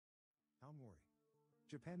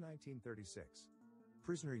Japan 1936.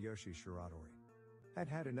 Prisoner Yoshi Shiratori had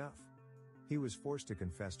had enough. He was forced to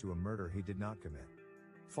confess to a murder he did not commit.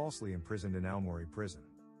 Falsely imprisoned in Aomori prison.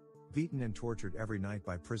 Beaten and tortured every night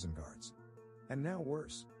by prison guards. And now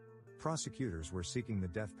worse. Prosecutors were seeking the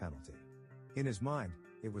death penalty. In his mind,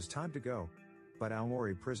 it was time to go, but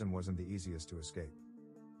Aomori prison wasn't the easiest to escape.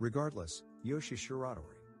 Regardless, Yoshi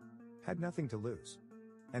Shiratori had nothing to lose.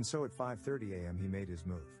 And so at 5:30 a.m. he made his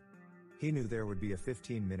move. He knew there would be a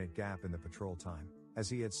 15-minute gap in the patrol time, as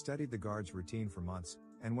he had studied the guards' routine for months,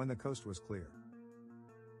 and when the coast was clear,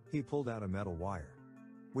 he pulled out a metal wire,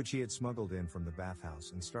 which he had smuggled in from the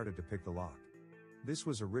bathhouse, and started to pick the lock. This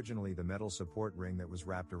was originally the metal support ring that was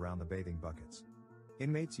wrapped around the bathing buckets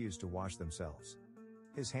inmates used to wash themselves.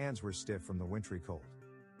 His hands were stiff from the wintry cold.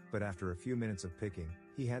 But after a few minutes of picking,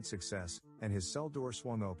 he had success, and his cell door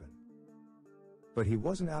swung open. But he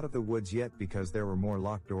wasn't out of the woods yet, because there were more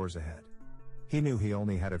locked doors ahead. He knew he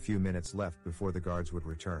only had a few minutes left before the guards would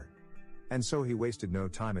return. And so he wasted no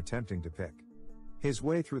time attempting to pick his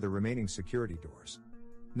way through the remaining security doors.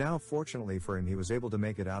 Now, fortunately for him, he was able to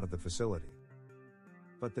make it out of the facility.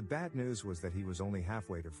 But the bad news was that he was only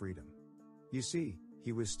halfway to freedom. You see,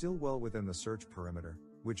 he was still well within the search perimeter,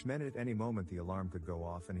 which meant at any moment the alarm could go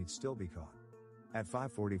off and he'd still be caught. At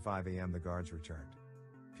 5:45 a.m. the guards returned,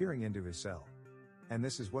 peering into his cell. And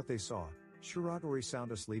this is what they saw: Shiratori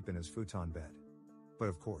sound asleep in his futon bed. But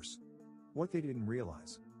of course, what they didn't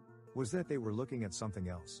realize was that they were looking at something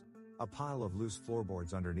else. A pile of loose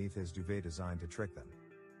floorboards underneath his duvet designed to trick them.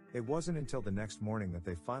 It wasn't until the next morning that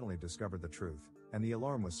they finally discovered the truth, and the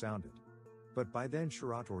alarm was sounded. But by then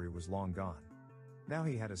Shiratori was long gone. Now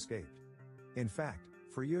he had escaped. In fact,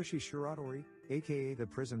 for Yoshi Shiratori, aka the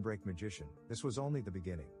prison break magician, this was only the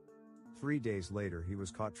beginning. 3 days later he was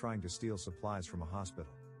caught trying to steal supplies from a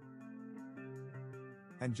hospital.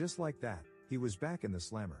 And just like that, he was back in the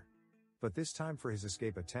slammer. But this time for his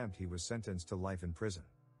escape attempt he was sentenced to life in prison.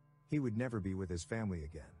 He would never be with his family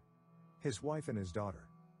again. His wife and his daughter.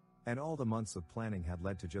 And all the months of planning had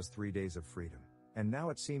led to just 3 days of freedom, and now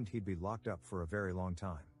it seemed he'd be locked up for a very long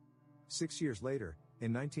time. 6 years later,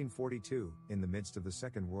 in 1942, in the midst of the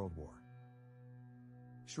Second World War,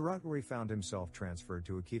 Shiratori found himself transferred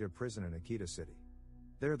to Akita prison in Akita City.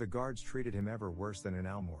 There the guards treated him ever worse than in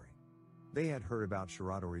Aomori. They had heard about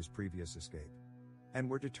Shiratori's previous escape, and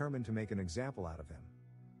were determined to make an example out of him.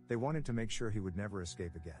 They wanted to make sure he would never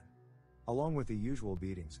escape again. Along with the usual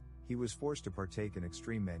beatings, he was forced to partake in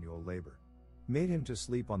extreme manual labor, made him to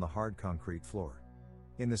sleep on the hard concrete floor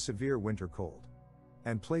in the severe winter cold,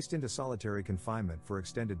 and placed into solitary confinement for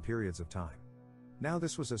extended periods of time. Now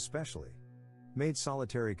this was a specially made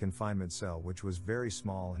solitary confinement cell, which was very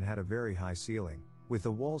small and had a very high ceiling, with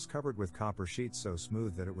the walls covered with copper sheets so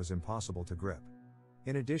smooth that it was impossible to grip.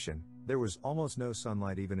 In addition, there was almost no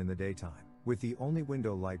sunlight even in the daytime, with the only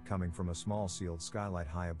window light coming from a small sealed skylight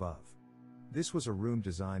high above. This was a room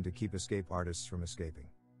designed to keep escape artists from escaping.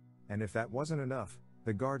 And if that wasn't enough,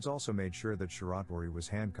 the guards also made sure that Shiratori was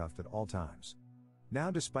handcuffed at all times. Now,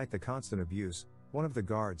 despite the constant abuse, one of the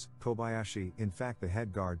guards, Kobayashi, in fact the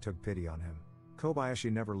head guard, took pity on him.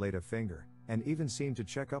 Kobayashi never laid a finger, and even seemed to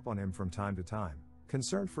check up on him from time to time,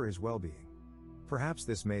 concerned for his well-being. Perhaps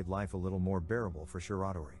this made life a little more bearable for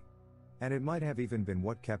Shiratori. And it might have even been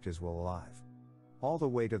what kept his will alive. All the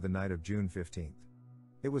way to the night of June 15th.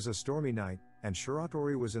 It was a stormy night, and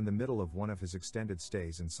Shiratori was in the middle of one of his extended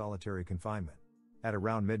stays in solitary confinement. At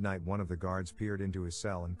around midnight one of the guards peered into his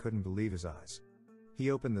cell and couldn't believe his eyes. He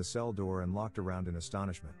opened the cell door and looked around in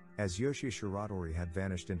astonishment, as Yoshi Shiratori had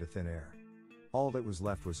vanished into thin air. All that was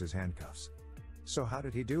left was his handcuffs. So how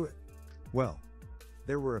did he do it? Well,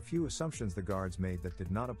 there were a few assumptions the guards made that did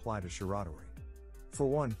not apply to Shiratori. For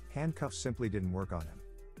one, handcuffs simply didn't work on him.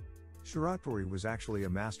 Shiratori was actually a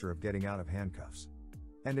master of getting out of handcuffs.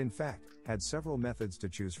 And in fact, had several methods to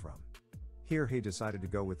choose from. Here he decided to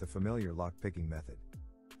go with the familiar lock-picking method.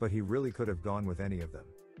 But he really could have gone with any of them.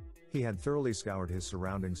 He had thoroughly scoured his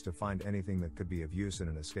surroundings to find anything that could be of use in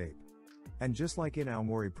an escape. And just like in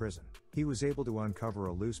Aomori prison, he was able to uncover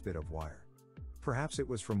a loose bit of wire. Perhaps it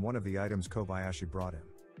was from one of the items Kobayashi brought him.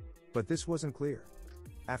 But this wasn't clear.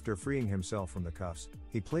 After freeing himself from the cuffs,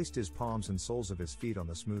 he placed his palms and soles of his feet on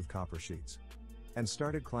the smooth copper sheets, and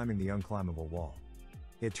started climbing the unclimbable wall.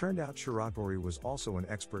 It turned out Shiratori was also an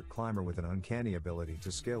expert climber with an uncanny ability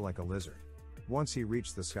to scale like a lizard. Once he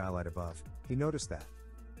reached the skylight above, he noticed that,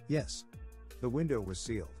 yes, the window was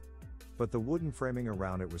sealed, but the wooden framing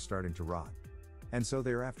around it was starting to rot. And so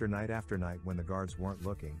thereafter, night after night, when the guards weren't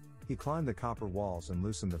looking, he climbed the copper walls and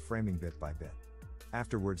loosened the framing bit by bit.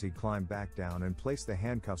 Afterwards he climbed back down and placed the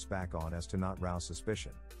handcuffs back on as to not rouse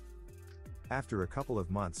suspicion. After a couple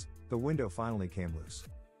of months, the window finally came loose.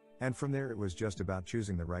 And from there it was just about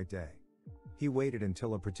choosing the right day. He waited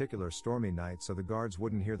until a particular stormy night so the guards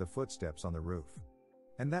wouldn't hear the footsteps on the roof.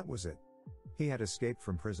 And that was it. He had escaped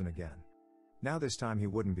from prison again. Now this time he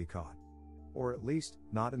wouldn't be caught. Or at least,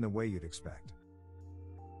 not in the way you'd expect.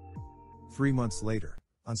 3 months later,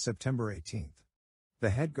 on September 18th, the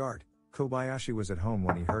head guard, Kobayashi, was at home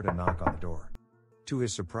when he heard a knock on the door. To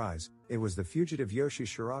his surprise, it was the fugitive Yoshi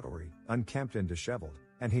Shiratori, unkempt and disheveled,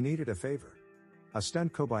 and he needed a favor. A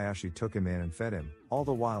stunned Kobayashi took him in and fed him, all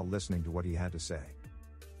the while listening to what he had to say.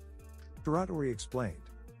 Shiratori explained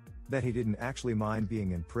that he didn't actually mind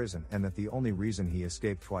being in prison and that the only reason he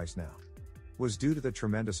escaped twice now was due to the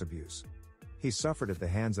tremendous abuse he suffered at the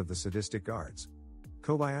hands of the sadistic guards.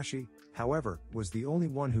 Kobayashi, however, was the only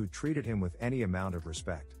one who treated him with any amount of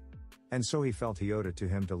respect. And so he felt he owed it to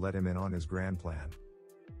him to let him in on his grand plan.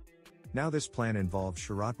 Now this plan involved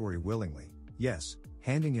Shiratori willingly, yes,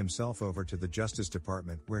 handing himself over to the Justice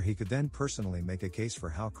Department where he could then personally make a case for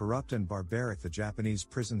how corrupt and barbaric the Japanese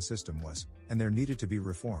prison system was, and there needed to be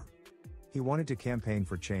reform. He wanted to campaign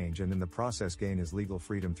for change and in the process gain his legal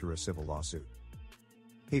freedom through a civil lawsuit.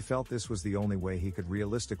 He felt this was the only way he could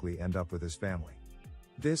realistically end up with his family.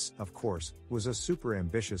 This, of course, was a super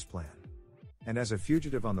ambitious plan. And as a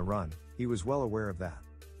fugitive on the run, he was well aware of that.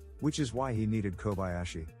 Which is why he needed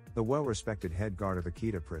Kobayashi, the well-respected head guard of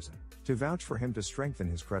Akita prison, to vouch for him to strengthen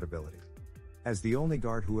his credibility. As the only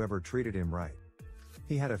guard who ever treated him right,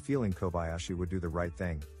 he had a feeling Kobayashi would do the right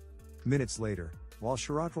thing. Minutes later, while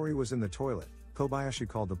Shiratori was in the toilet, Kobayashi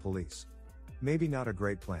called the police. Maybe not a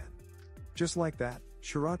great plan. Just like that,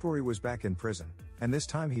 Shiratori was back in prison, and this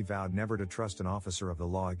time he vowed never to trust an officer of the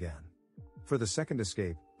law again. For the second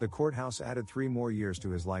escape, the courthouse added 3 more years to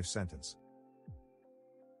his life sentence.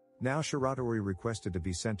 Now Shiratori requested to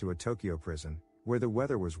be sent to a Tokyo prison, where the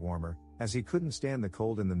weather was warmer, as he couldn't stand the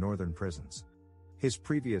cold in the northern prisons. His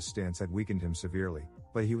previous stints had weakened him severely,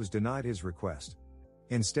 but he was denied his request.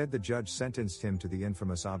 Instead, the judge sentenced him to the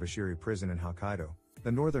infamous Abashiri prison in Hokkaido,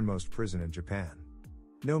 the northernmost prison in Japan.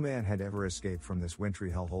 No man had ever escaped from this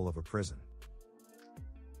wintry hellhole of a prison.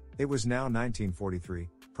 It was now 1943,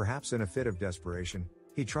 perhaps in a fit of desperation,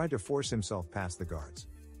 he tried to force himself past the guards.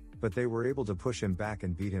 But they were able to push him back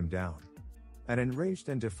and beat him down. An enraged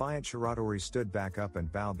and defiant Shiratori stood back up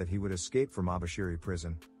and vowed that he would escape from Abashiri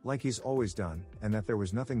prison, like he's always done, and that there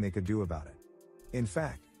was nothing they could do about it. In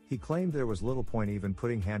fact, he claimed there was little point even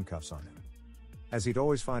putting handcuffs on him, as he'd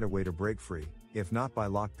always find a way to break free, if not by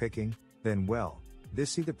lock-picking, then well,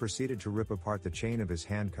 this he that proceeded to rip apart the chain of his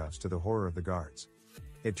handcuffs to the horror of the guards.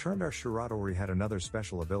 It turned out Shiratori had another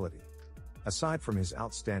special ability. Aside from his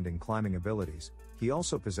outstanding climbing abilities, he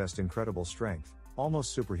also possessed incredible strength,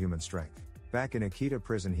 almost superhuman strength. Back in Akita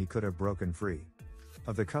prison he could have broken free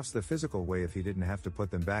of the cuffs the physical way if he didn't have to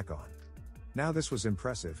put them back on. Now this was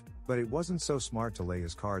impressive, but it wasn't so smart to lay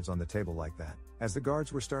his cards on the table like that, as the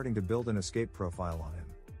guards were starting to build an escape profile on him.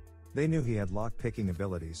 They knew he had lock-picking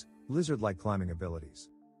abilities, lizard-like climbing abilities,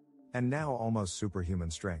 and now almost superhuman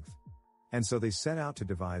strength. And so they set out to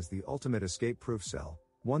devise the ultimate escape-proof cell,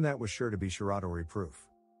 one that was sure to be Shiratori-proof.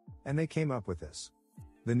 And they came up with this.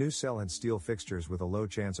 The new cell had steel fixtures with a low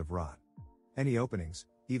chance of rot. Any openings,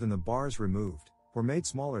 even the bars removed, were made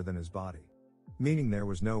smaller than his body, meaning there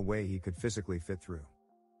was no way he could physically fit through.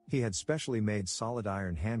 He had specially made solid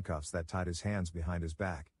iron handcuffs that tied his hands behind his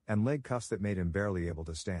back, and leg cuffs that made him barely able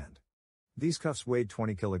to stand. These cuffs weighed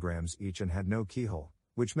 20 kilograms each and had no keyhole,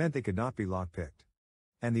 which meant they could not be lock-picked.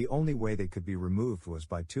 And the only way they could be removed was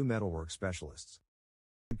by 2 metalwork specialists.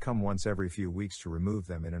 He'd come once every few weeks to remove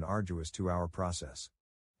them in an arduous 2-hour process.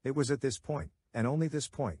 It was at this point, and only this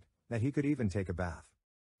point, that he could even take a bath.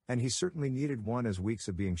 And he certainly needed one, as weeks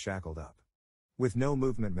of being shackled up with no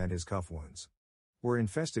movement meant his cuff wounds were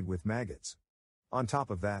infested with maggots. On top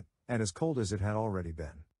of that, and as cold as it had already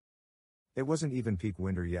been. It wasn't even peak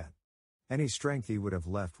winter yet. Any strength he would have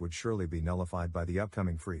left would surely be nullified by the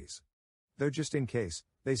upcoming freeze. Though just in case,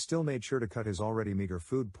 they still made sure to cut his already meager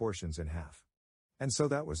food portions in half. And so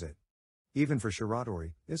that was it. Even for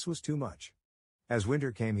Shiratori, this was too much. As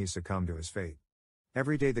winter came, he succumbed to his fate.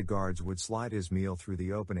 Every day the guards would slide his meal through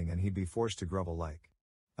the opening and he'd be forced to grovel like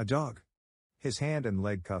a dog. His hand and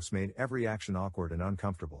leg cuffs made every action awkward and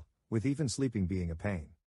uncomfortable, with even sleeping being a pain.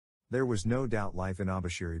 There was no doubt life in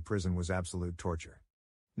Abashiri prison was absolute torture.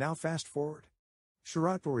 Now fast forward.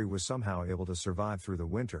 Shiratori was somehow able to survive through the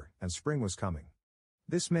winter, and spring was coming.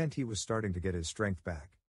 This meant he was starting to get his strength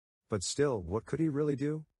back. But still, what could he really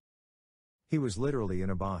do? He was literally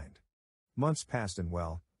in a bind. Months passed and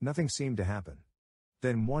well, nothing seemed to happen.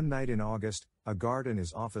 Then one night in August, A guard in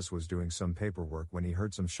his office was doing some paperwork when he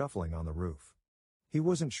heard some shuffling on the roof. He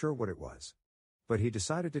wasn't sure what it was, but he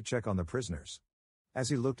decided to check on the prisoners. As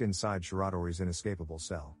he looked inside Shiratori's inescapable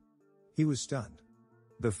cell, he was stunned.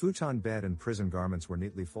 The futon bed and prison garments were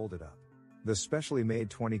neatly folded up. The specially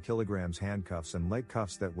made 20 kilograms handcuffs and leg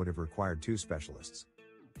cuffs that would have required 2 specialists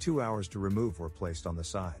 2 hours to remove were placed on the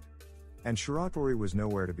side. And Shiratori was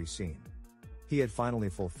nowhere to be seen. He had finally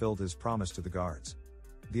fulfilled his promise to the guards.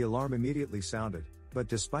 The alarm immediately sounded, but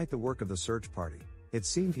despite the work of the search party, it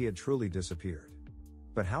seemed he had truly disappeared.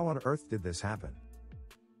 But how on earth did this happen?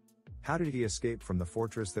 How did he escape from the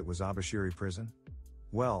fortress that was Abashiri prison?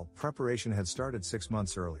 Well, preparation had started 6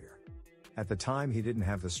 months earlier. At the time he didn't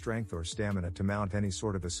have the strength or stamina to mount any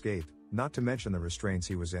sort of escape, not to mention the restraints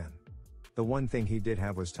he was in. The one thing he did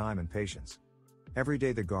have was time and patience. Every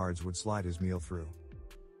day the guards would slide his meal through.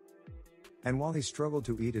 And while he struggled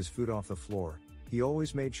to eat his food off the floor, he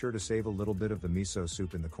always made sure to save a little bit of the miso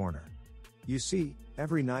soup in the corner. You see,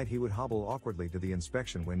 every night he would hobble awkwardly to the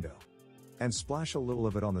inspection window and splash a little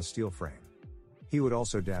of it on the steel frame. He would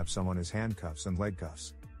also dab some on his handcuffs and leg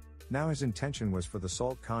cuffs. Now his intention was for the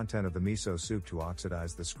salt content of the miso soup to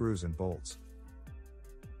oxidize the screws and bolts,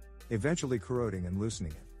 eventually corroding and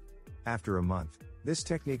loosening it. After a month, this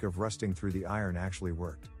technique of rusting through the iron actually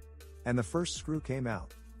worked. And the first screw came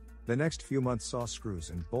out. The next few months saw screws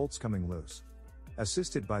and bolts coming loose,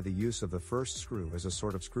 assisted by the use of the first screw as a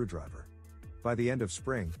sort of screwdriver. By the end of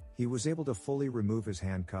spring, he was able to fully remove his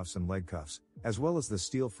handcuffs and leg cuffs, as well as the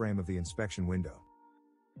steel frame of the inspection window.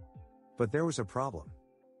 But there was a problem.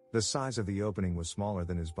 The size of the opening was smaller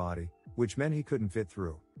than his body, which meant he couldn't fit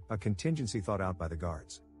through, a contingency thought out by the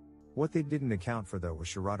guards. What they didn't account for though was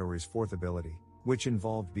Shiratori's fourth ability, which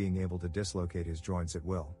involved being able to dislocate his joints at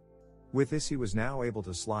will. With this he was now able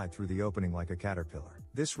to slide through the opening like a caterpillar,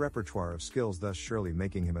 this repertoire of skills thus surely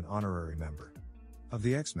making him an honorary member of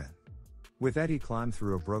the X-Men. With that he climbed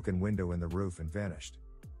through a broken window in the roof and vanished.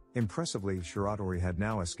 Impressively, Shiratori had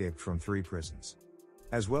now escaped from 3 prisons,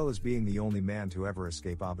 as well as being the only man to ever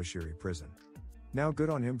escape Abashiri prison. Now good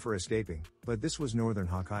on him for escaping, but this was northern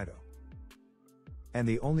Hokkaido. And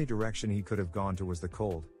the only direction he could have gone to was the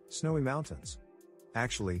cold, snowy mountains.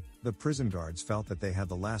 Actually, the prison guards felt that they had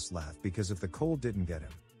the last laugh because if the cold didn't get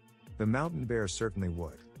him, the mountain bears certainly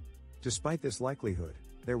would. Despite this likelihood,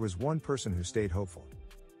 there was one person who stayed hopeful.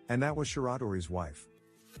 And that was Shiratori's wife.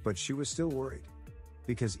 But she was still worried.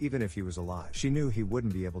 Because even if he was alive, she knew he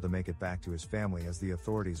wouldn't be able to make it back to his family as the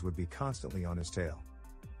authorities would be constantly on his tail.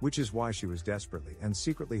 Which is why she was desperately and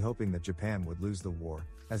secretly hoping that Japan would lose the war,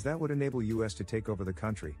 as that would enable US to take over the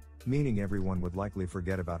country, meaning everyone would likely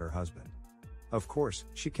forget about her husband. Of course,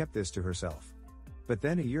 she kept this to herself. But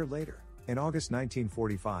then a year later, in August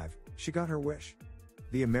 1945, she got her wish.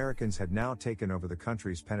 The Americans had now taken over the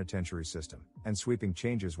country's penitentiary system, and sweeping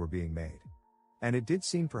changes were being made. And it did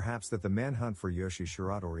seem perhaps that the manhunt for Yoshi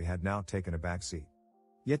Shiratori had now taken a backseat.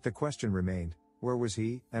 Yet the question remained, where was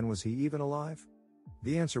he, and was he even alive?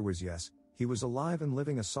 The answer was yes, he was alive and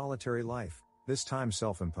living a solitary life, this time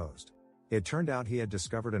self-imposed. It turned out he had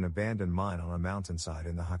discovered an abandoned mine on a mountainside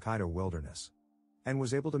in the Hokkaido wilderness, and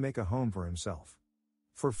was able to make a home for himself.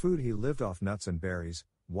 For food he lived off nuts and berries,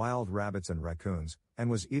 wild rabbits and raccoons, and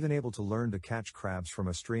was even able to learn to catch crabs from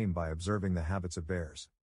a stream by observing the habits of bears.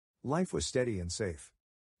 Life was steady and safe.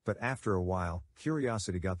 But after a while,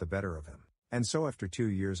 curiosity got the better of him, and so after 2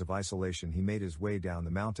 years of isolation he made his way down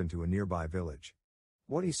the mountain to a nearby village.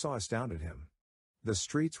 What he saw astounded him. The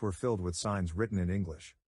streets were filled with signs written in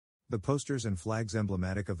English. The posters and flags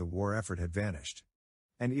emblematic of the war effort had vanished.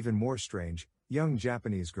 And even more strange, young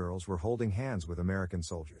Japanese girls were holding hands with American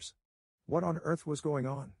soldiers. What on earth was going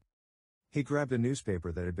on? He grabbed a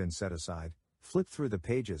newspaper that had been set aside, flipped through the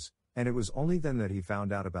pages, and it was only then that he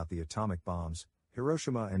found out about the atomic bombs,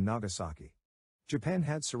 Hiroshima and Nagasaki. Japan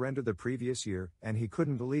had surrendered the previous year, and he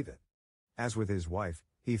couldn't believe it. As with his wife,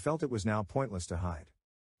 he felt it was now pointless to hide.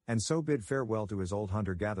 And so bid farewell to his old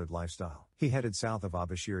hunter-gathered lifestyle. He headed south of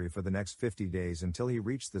Abashiri for the next 50 days until he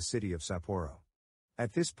reached the city of Sapporo.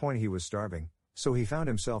 At this point he was starving, so he found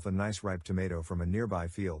himself a nice ripe tomato from a nearby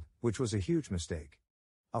field, which was a huge mistake.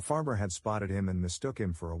 A farmer had spotted him and mistook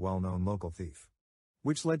him for a well-known local thief,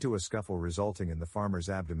 which led to a scuffle resulting in the farmer's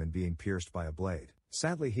abdomen being pierced by a blade.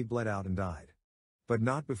 Sadly he bled out and died. But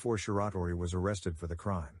not before Shiratori was arrested for the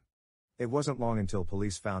crime. It wasn't long until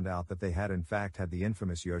police found out that they had in fact had the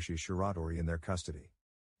infamous Yoshi Shiratori in their custody.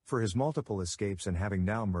 For his multiple escapes and having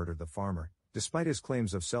now murdered the farmer, despite his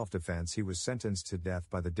claims of self-defense he was sentenced to death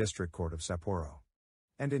by the District Court of Sapporo.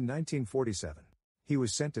 And in 1947, he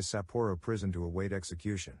was sent to Sapporo prison to await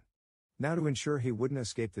execution. Now to ensure he wouldn't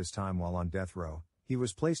escape this time while on death row, He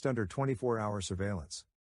was placed under 24-hour surveillance,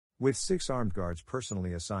 with 6 armed guards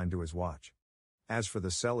personally assigned to his watch. As for the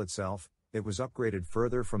cell itself, it was upgraded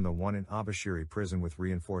further from the one in Abashiri prison with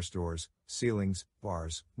reinforced doors, ceilings,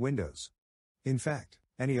 bars, windows. In fact,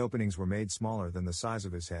 any openings were made smaller than the size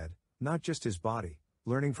of his head, not just his body,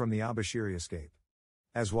 learning from the Abashiri escape.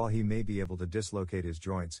 As while he may be able to dislocate his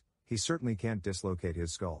joints, he certainly can't dislocate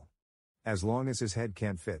his skull. As long as his head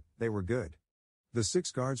can't fit, they were good. The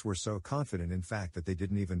 6 guards were so confident in fact that they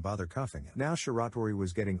didn't even bother cuffing him. Now Shiratori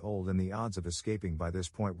was getting old and the odds of escaping by this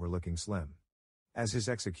point were looking slim. As his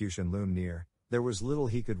execution loomed near, there was little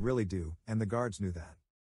he could really do, and the guards knew that.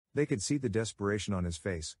 They could see the desperation on his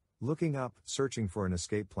face, looking up, searching for an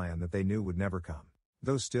escape plan that they knew would never come.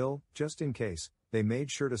 Though still, just in case, they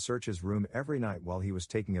made sure to search his room every night while he was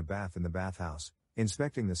taking a bath in the bathhouse,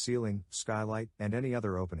 inspecting the ceiling, skylight, and any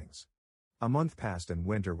other openings. A month passed and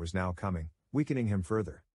winter was now coming, weakening him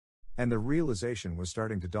further. And the realization was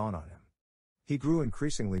starting to dawn on him. He grew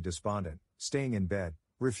increasingly despondent, staying in bed,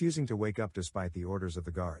 refusing to wake up despite the orders of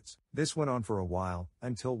the guards. This went on for a while,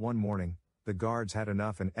 until one morning, the guards had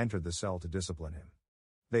enough and entered the cell to discipline him.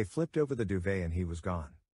 They flipped over the duvet and he was gone.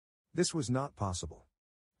 This was not possible.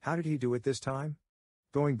 How did he do it this time?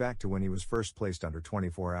 Going back to when he was first placed under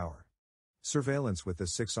 24-hour surveillance with the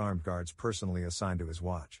 6 armed guards personally assigned to his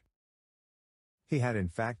watch. He had in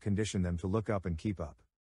fact conditioned them to look up and keep up.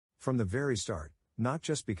 From the very start, not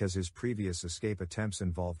just because his previous escape attempts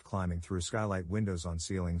involved climbing through skylight windows on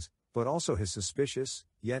ceilings, but also his suspicious,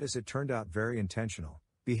 yet as it turned out very intentional,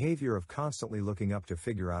 behavior of constantly looking up to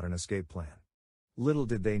figure out an escape plan. Little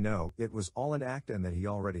did they know, it was all an act and that he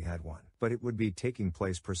already had one, but it would be taking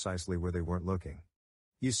place precisely where they weren't looking.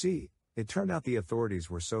 You see, it turned out the authorities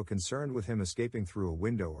were so concerned with him escaping through a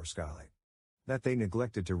window or skylight that they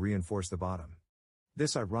neglected to reinforce the bottom.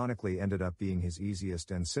 This ironically ended up being his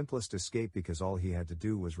easiest and simplest escape because all he had to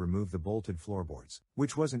do was remove the bolted floorboards,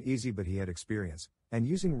 which wasn't easy but he had experience, and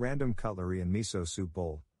using random cutlery and miso soup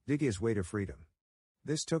bowl, dig his way to freedom.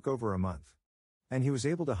 This took over a month. And he was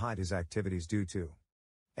able to hide his activities due to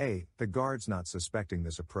A. the guards not suspecting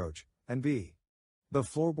this approach, and B. the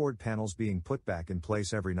floorboard panels being put back in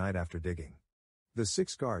place every night after digging. The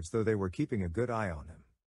 6 guards, though, they were keeping a good eye on him,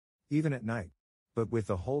 even at night, but with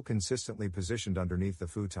the hole consistently positioned underneath the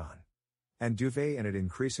futon and duvet and it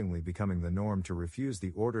increasingly becoming the norm to refuse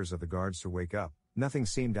the orders of the guards to wake up, nothing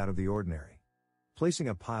seemed out of the ordinary. Placing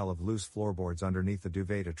a pile of loose floorboards underneath the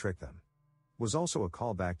duvet to trick them was also a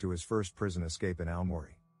callback to his first prison escape in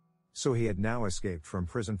Aomori. So he had now escaped from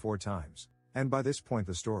prison 4 times, and by this point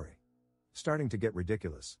the story starting to get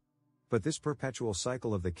ridiculous. But this perpetual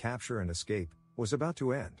cycle of the capture and escape was about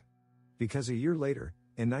to end. Because a year later,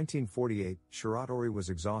 in 1948, Shiratori was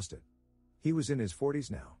exhausted. He was in his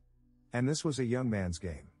 40s now. And this was a young man's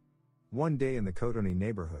game. One day in the Kotoni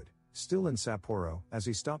neighborhood, still in Sapporo, as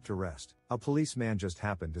he stopped to rest, a policeman just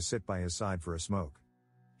happened to sit by his side for a smoke.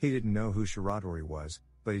 He didn't know who Shiratori was,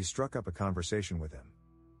 but he struck up a conversation with him.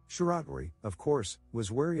 Shiratori, of course,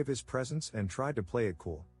 was wary of his presence and tried to play it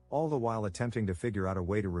cool, all the while attempting to figure out a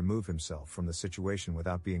way to remove himself from the situation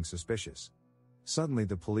without being suspicious. Suddenly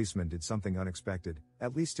the policeman did something unexpected,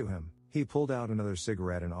 at least to him. He pulled out another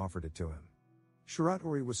cigarette and offered it to him.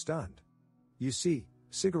 Shiratori was stunned. You see,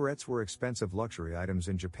 cigarettes were expensive luxury items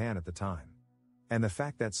in Japan at the time. And the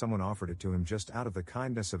fact that someone offered it to him just out of the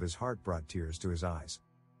kindness of his heart brought tears to his eyes.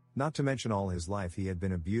 Not to mention all his life he had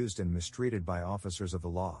been abused and mistreated by officers of the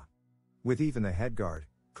law. With even the head guard,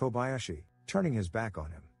 Kobayashi, turning his back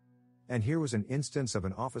on him. And here was an instance of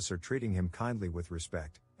an officer treating him kindly with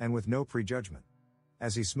respect, and with no prejudgment.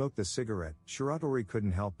 As he smoked the cigarette, Shiratori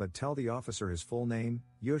couldn't help but tell the officer his full name,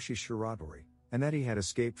 Yoshi Shiratori, and that he had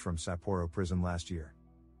escaped from Sapporo prison last year.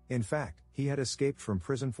 In fact, he had escaped from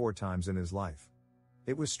prison 4 times in his life.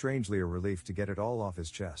 It was strangely a relief to get it all off his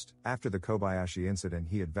chest. After the Kobayashi incident,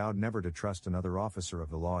 he had vowed never to trust another officer of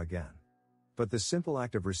the law again. But the simple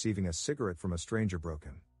act of receiving a cigarette from a stranger broke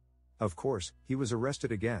him. Of course, he was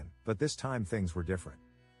arrested again, but this time things were different.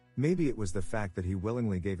 Maybe it was the fact that he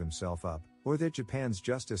willingly gave himself up, or that Japan's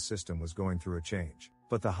justice system was going through a change,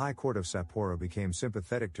 but the High Court of Sapporo became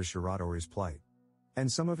sympathetic to Shiratori's plight.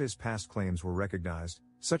 And some of his past claims were recognized,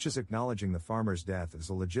 such as acknowledging the farmer's death as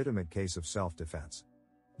a legitimate case of self-defense.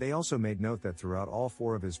 They also made note that throughout all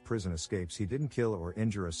 4 of his prison escapes he didn't kill or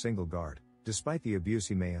injure a single guard, despite the abuse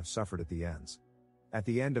he may have suffered at the ends. At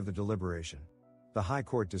the end of the deliberation, the High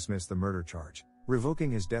Court dismissed the murder charge,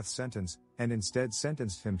 revoking his death sentence, and instead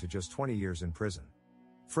sentenced him to just 20 years in prison.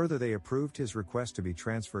 Further, they approved his request to be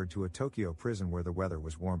transferred to a Tokyo prison where the weather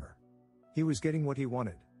was warmer. He was getting what he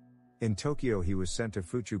wanted. In Tokyo he was sent to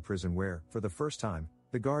Fuchu prison where, for the first time,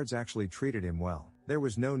 the guards actually treated him well. There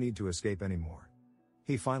was no need to escape anymore.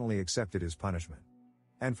 He finally accepted his punishment.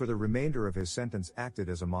 And for the remainder of his sentence acted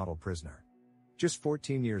as a model prisoner. Just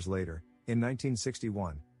 14 years later, in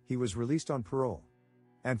 1961, he was released on parole.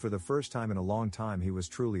 And for the first time in a long time he was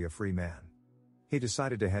truly a free man. He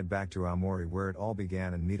decided to head back to Aomori where it all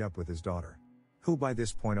began and meet up with his daughter, who by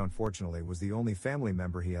this point unfortunately was the only family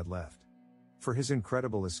member he had left. For his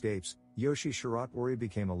incredible escapes, Yoshi Shiratori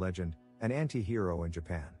became a legend, an anti-hero in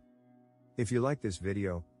Japan. If you like this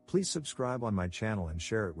video, please subscribe on my channel and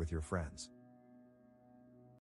share it with your friends.